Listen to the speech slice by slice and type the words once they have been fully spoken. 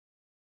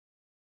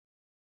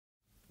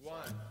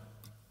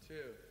two.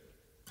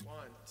 1,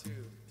 2,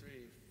 3,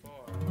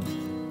 4.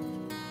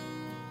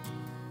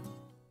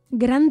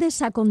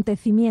 Grandes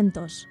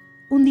acontecimientos.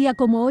 Un día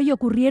como hoy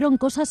ocurrieron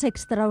cosas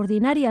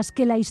extraordinarias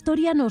que la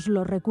historia nos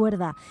lo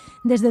recuerda.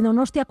 Desde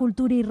Donostia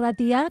Kultura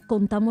Irratia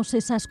contamos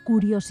esas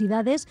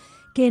curiosidades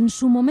que en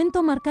su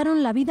momento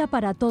marcaron la vida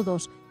para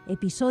todos,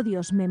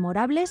 episodios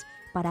memorables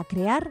para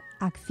crear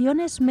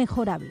acciones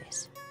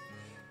mejorables.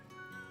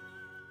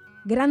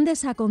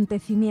 Grandes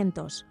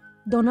acontecimientos.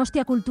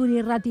 Donostia Kultura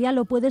Irratia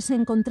lo puedes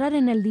encontrar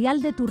en el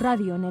dial de tu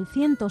radio, en el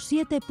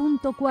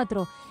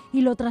 107.4,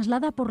 y lo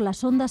traslada por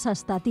las ondas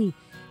hasta ti.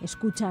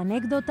 Escucha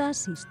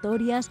anécdotas,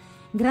 historias,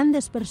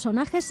 grandes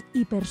personajes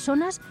y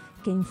personas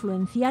que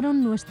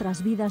influenciaron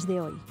nuestras vidas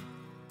de hoy.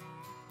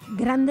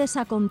 Grandes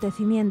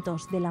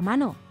acontecimientos, de la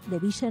mano de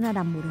Bixen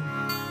Aranburu.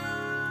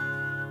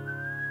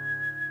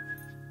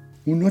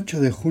 Un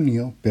 8 de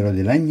junio, pero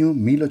del año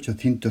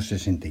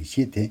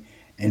 1867,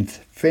 en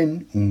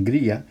Szeged,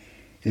 Hungría,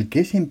 el que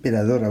es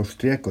emperador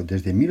austriaco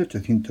desde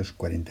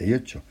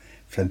 1848,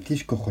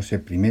 Francisco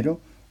José I,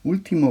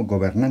 último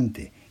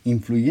gobernante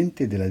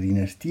influyente de la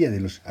dinastía de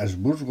los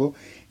Habsburgo,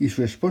 y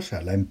su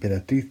esposa, la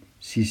emperatriz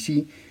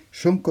Sisi,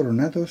 son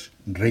coronados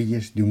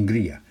reyes de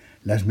Hungría.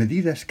 Las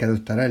medidas que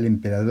adoptará el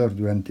emperador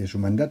durante su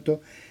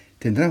mandato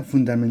tendrán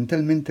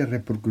fundamentalmente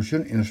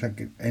repercusión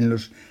en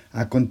los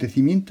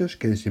acontecimientos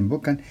que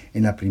desembocan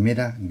en la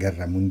Primera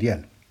Guerra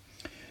Mundial.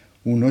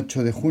 Un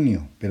 8 de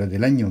junio, pero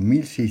del año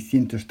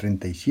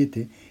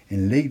 1637,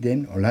 en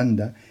Leiden,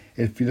 Holanda,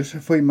 el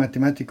filósofo y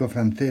matemático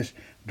francés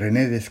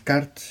René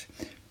Descartes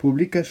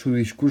publica su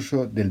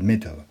discurso del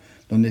método,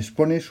 donde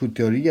expone su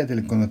teoría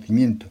del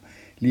conocimiento,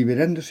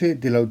 liberándose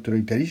del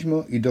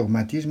autoritarismo y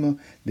dogmatismo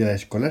de la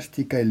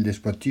escolástica y el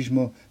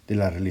despotismo de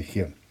la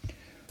religión.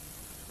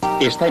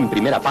 Está en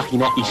primera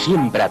página y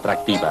siempre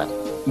atractiva.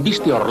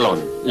 Viste Orlón,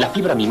 la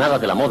fibra mimada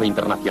de la moda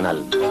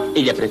internacional.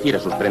 Ella prefiere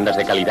sus prendas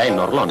de calidad en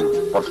Orlón,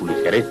 por su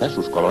ligereza,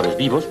 sus colores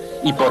vivos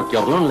y porque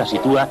Orlón la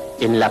sitúa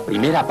en la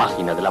primera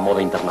página de la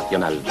moda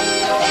internacional.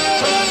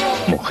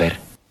 Mujer.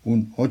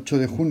 Un 8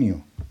 de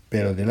junio,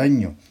 pero del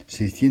año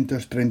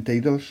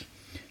 632,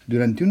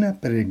 durante una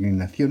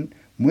peregrinación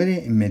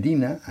muere en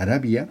Medina,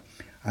 Arabia,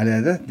 a la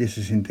edad de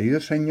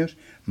 62 años,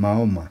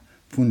 Mahoma,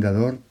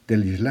 fundador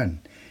del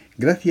Islam.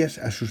 Gracias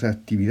a su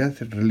actividad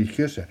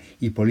religiosa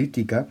y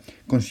política,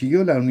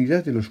 consiguió la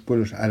unidad de los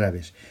pueblos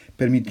árabes,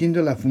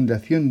 permitiendo la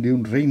fundación de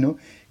un reino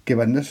que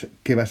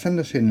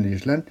basándose en el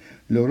Islam,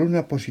 logró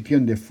una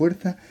posición de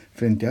fuerza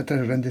frente a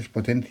otras grandes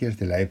potencias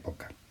de la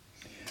época.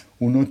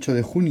 Un 8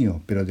 de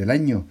junio, pero del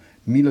año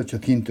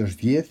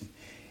 1810,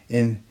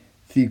 en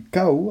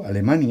Zwickau,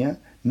 Alemania,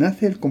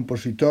 nace el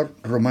compositor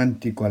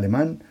romántico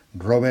alemán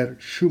Robert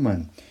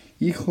Schumann,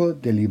 hijo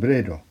del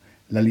librero.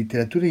 La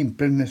literatura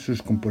impregna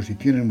sus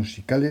composiciones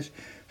musicales,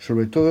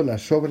 sobre todo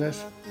las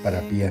obras para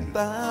piano.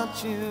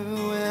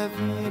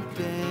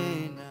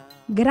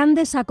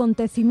 Grandes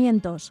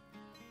acontecimientos.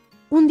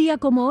 Un día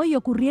como hoy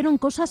ocurrieron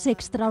cosas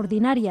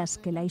extraordinarias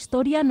que la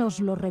historia nos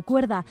lo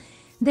recuerda.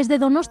 Desde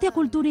Donostia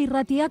Kultura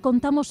Irratia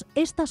contamos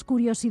estas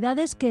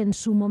curiosidades que en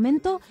su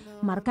momento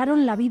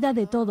marcaron la vida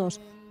de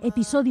todos,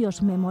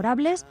 episodios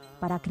memorables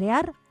para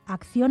crear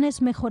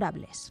acciones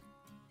mejorables.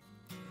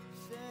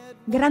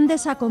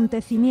 Grandes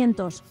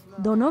acontecimientos,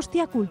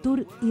 Donostia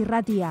Kultura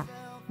Irratia.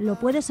 Lo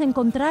puedes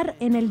encontrar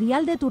en el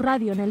dial de tu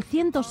radio, en el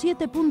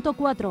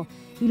 107.4,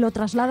 y lo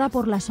traslada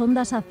por las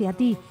ondas hacia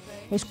ti.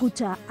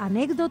 Escucha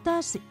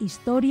anécdotas,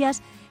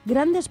 historias,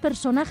 grandes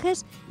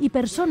personajes y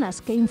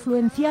personas que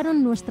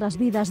influenciaron nuestras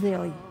vidas de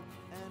hoy.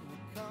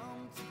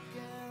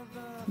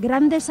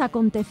 Grandes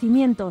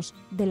acontecimientos,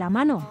 de la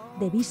mano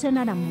de Bixen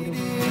Aranburu.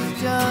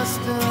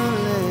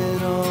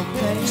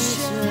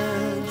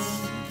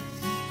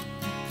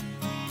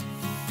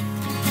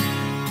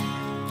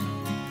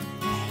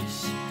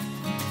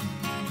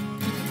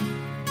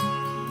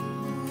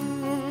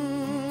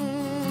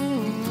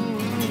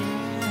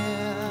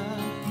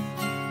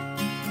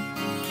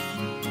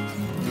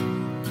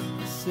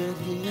 Sit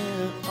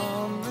here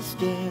on the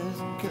stairs,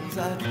 'cause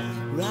I'd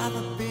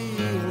rather be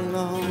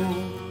alone.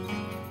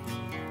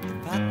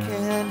 If I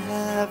can't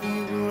have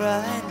you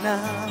right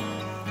now,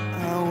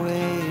 I'll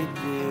wait,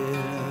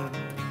 dear.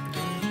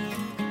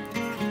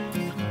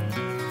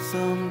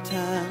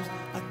 Sometimes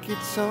I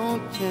get so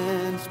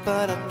tense,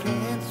 but I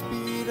can't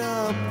speed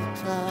up the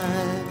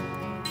time.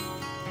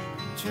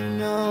 But you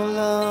know,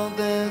 love,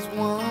 there's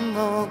one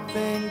more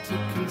thing to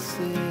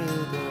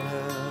consider.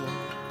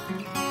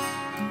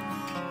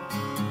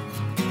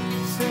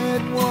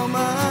 Said,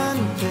 woman,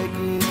 take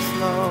it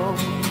slow,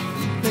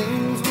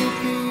 things will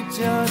be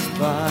just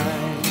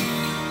fine.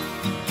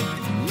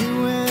 You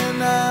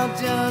and I'll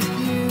just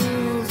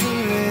use a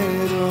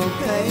little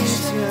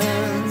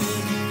patience.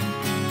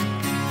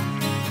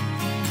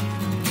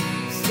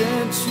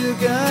 Said,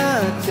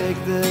 sugar, take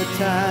the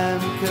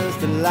time, 'cause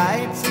the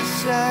lights are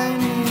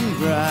shining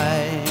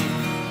bright.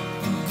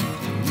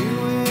 You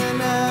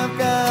and I've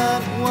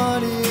got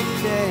what it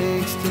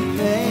takes to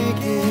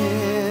make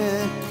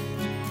it.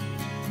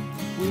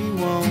 We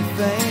won't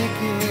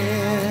fake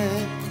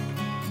it.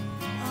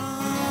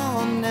 Oh,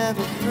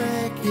 never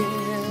break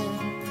it,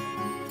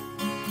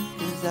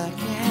 'cause I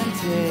can't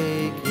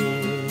take it.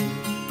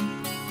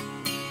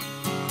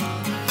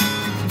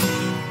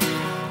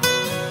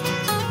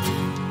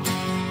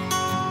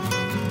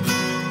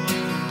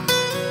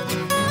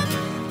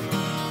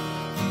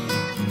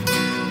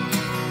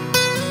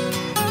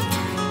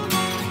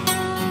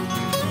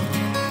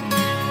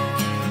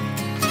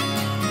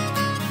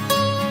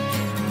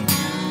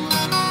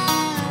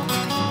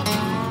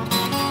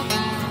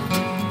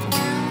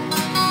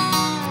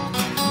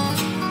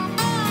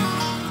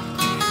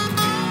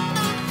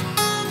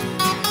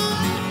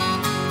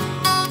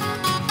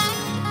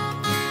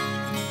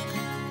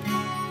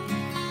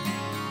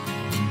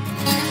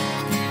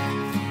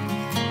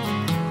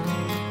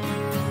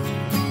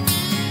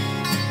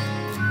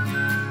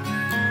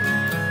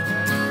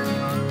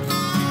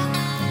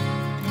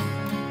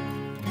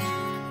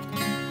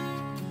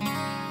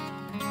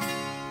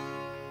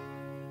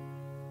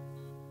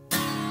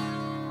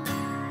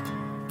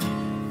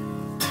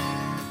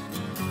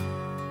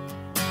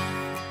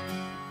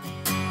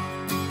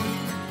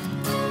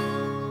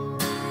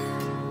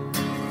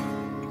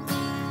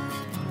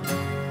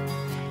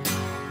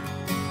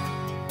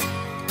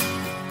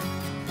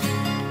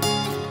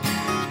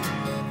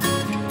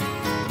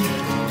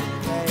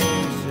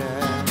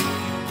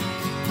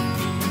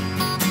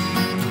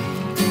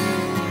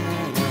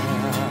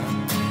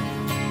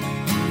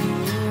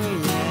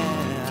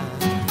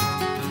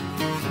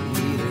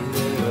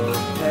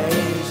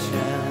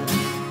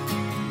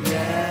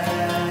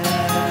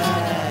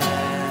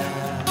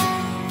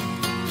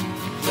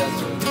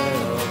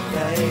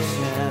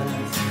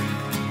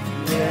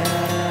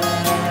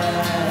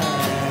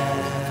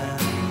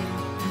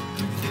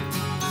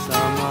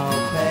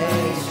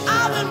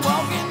 I've been